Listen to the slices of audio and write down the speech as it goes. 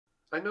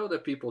I know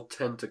that people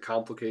tend to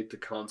complicate the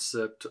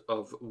concept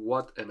of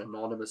what an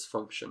anonymous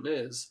function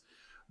is,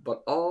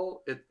 but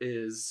all it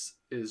is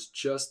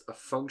just a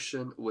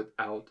function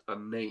without a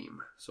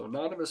name. So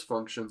anonymous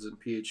functions in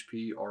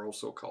PHP are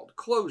also called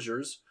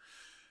closures.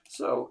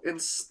 So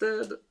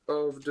instead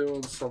of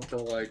doing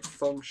something like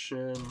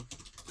function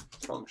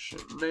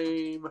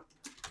name,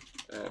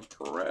 and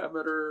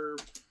parameter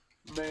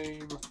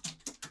name,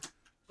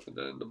 and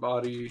then the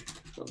body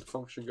of the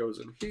function goes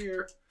in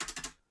here,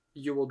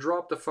 you will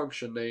drop the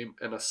function name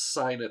and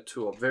assign it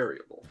to a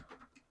variable.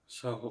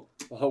 So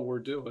all we're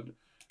doing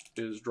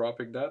is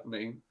dropping that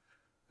name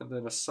and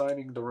then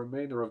assigning the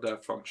remainder of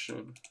that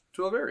function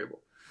to a variable.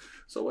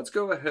 So let's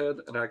go ahead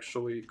and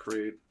actually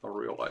create a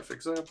real life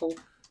example.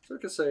 So we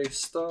can say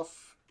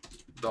stuff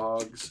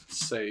dogs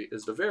say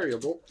is the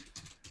variable,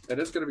 and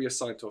it's going to be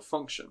assigned to a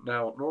function.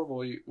 Now,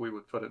 normally we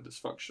would put in this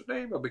function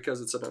name, but because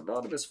it's an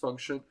anonymous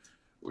function,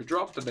 we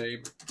drop the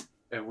name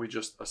and we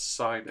just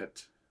assign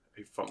it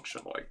a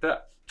function like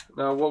that.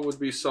 Now, what would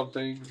be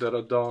something that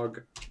a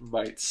dog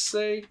might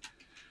say?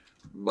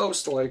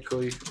 Most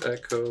likely,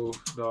 echo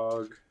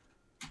dog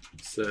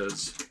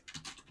says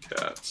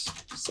cats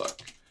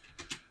suck.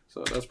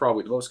 So that's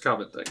probably the most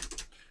common thing.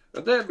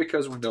 And then,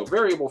 because we know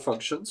variable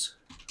functions,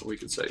 we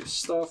can say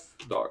stuff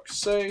dog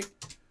say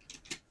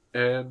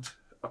and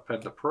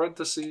append the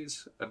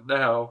parentheses, and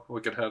now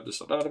we can have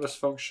this anonymous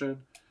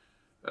function,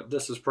 and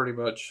this is pretty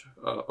much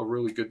a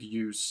really good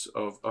use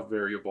of a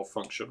variable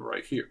function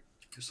right here.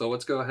 So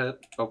let's go ahead,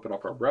 open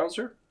up our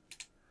browser,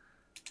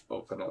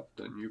 open up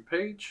the new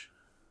page,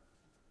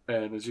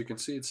 and as you can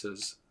see it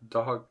says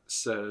dog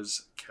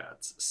says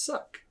cats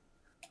suck.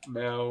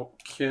 Now,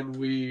 can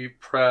we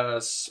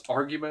press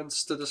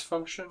arguments to this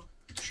function?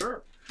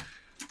 Sure.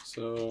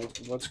 So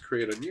let's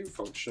create a new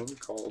function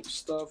called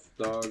stuff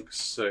dog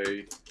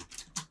say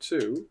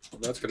 2,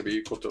 and that's going to be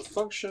equal to a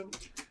function,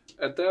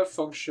 and that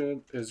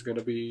function is going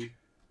to be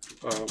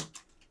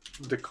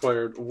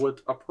declared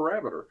with a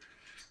parameter.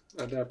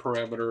 And that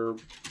parameter,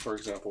 for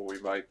example, we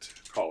might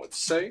call it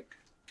say,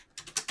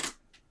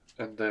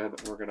 and then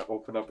we're going to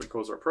open up and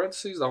close our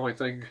parentheses. The only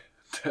thing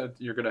that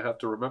you're going to have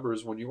to remember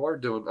is when you are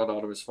doing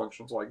anonymous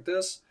functions like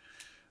this,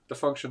 the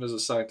function is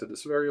assigned to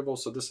this variable,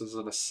 so this is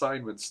an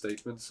assignment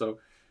statement, so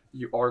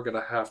you are going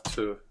to have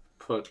to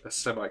put a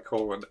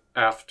semicolon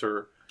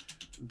after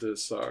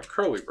this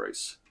curly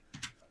brace.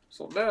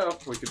 So now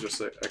we can just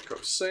say echo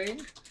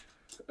saying,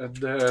 and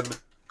then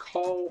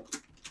call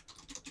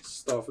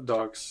stuff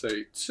dog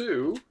say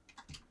 2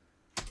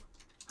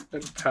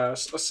 and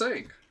pass a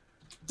saying.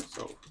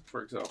 So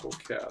for example,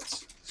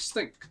 cats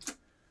stink.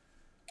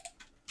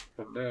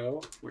 And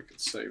now we can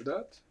save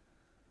that.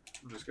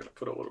 I'm just going to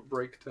put a little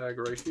break tag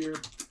right here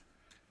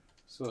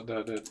so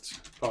that it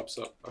pops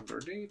up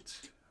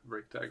underneath.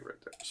 Break tag right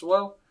there as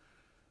well.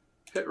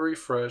 Hit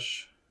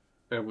refresh,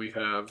 and we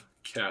have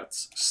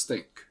cats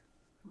stink.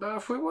 Now,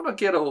 if we want to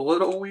get a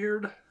little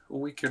weird,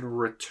 we can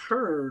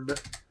return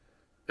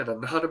an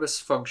anonymous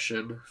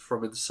function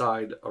from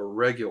inside a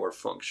regular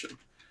function.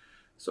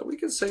 So we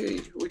can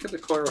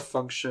declare a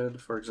function,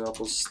 for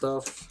example,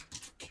 stuff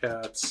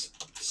cats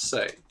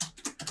say.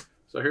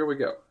 So here we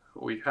go.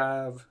 We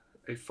have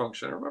a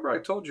function. Remember, I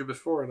told you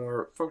before in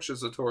our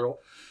functions tutorial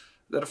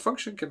that a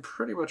function can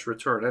pretty much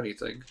return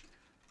anything,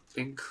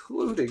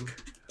 including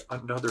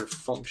another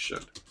function.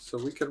 So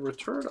we can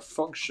return a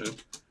function,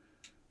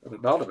 an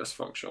anonymous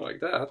function like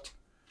that,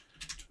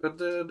 and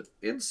then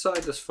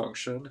inside this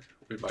function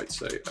we might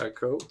say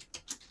echo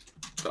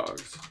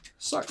dogs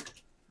suck.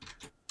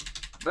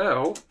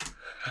 Now,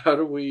 how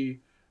do we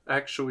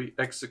actually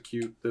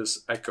execute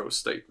this echo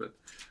statement?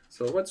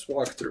 So let's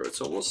walk through it.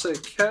 So we'll say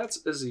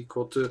cats is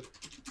equal to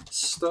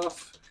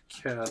stuff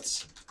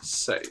cats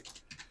say.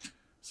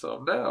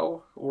 So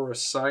now we're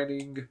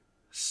assigning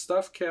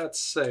stuff cats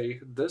say,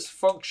 this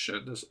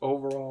function, this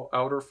overall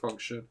outer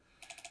function,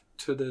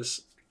 to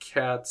this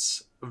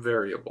cats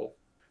variable.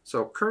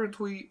 So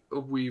currently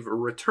we've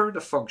returned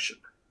a function,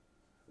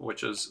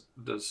 which is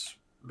this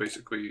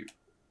basically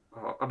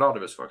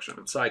anonymous function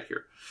inside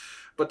here.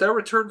 But that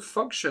return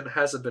function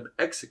hasn't been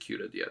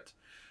executed yet.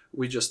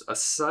 We just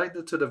assigned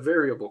it to the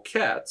variable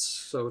cats.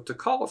 So to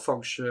call a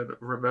function,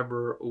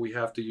 remember, we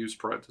have to use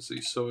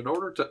parentheses. So in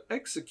order to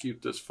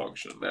execute this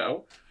function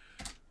now,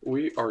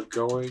 we are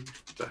going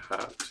to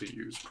have to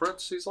use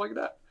parentheses like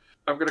that.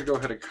 I'm going to go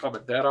ahead and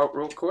comment that out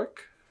real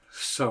quick.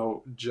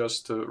 So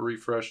just to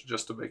refresh,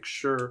 just to make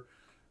sure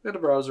in the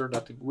browser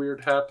nothing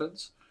weird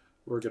happens,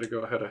 we're going to go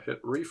ahead and hit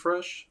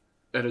refresh.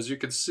 And as you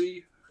can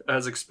see,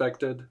 as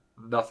expected,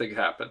 nothing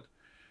happened.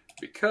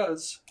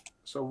 Because,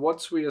 so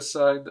once we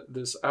assign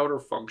this outer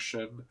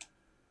function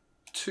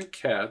to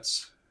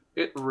cats,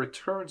 it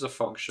returns a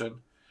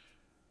function,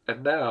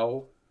 and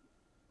now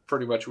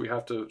pretty much we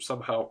have to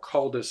somehow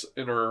call this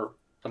inner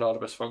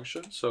anonymous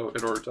function. So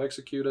in order to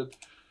execute it,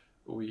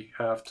 we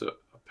have to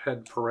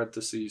append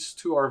parentheses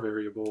to our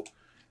variable,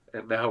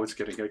 and now it's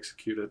getting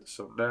executed.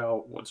 So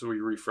now once we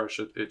refresh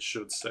it, it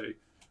should say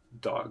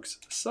dogs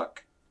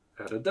suck,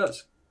 and it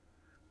does.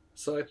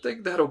 So I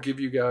think that'll give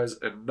you guys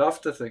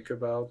enough to think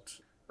about.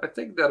 I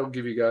think that'll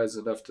give you guys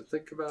enough to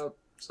think about.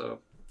 So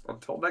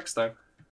until next time.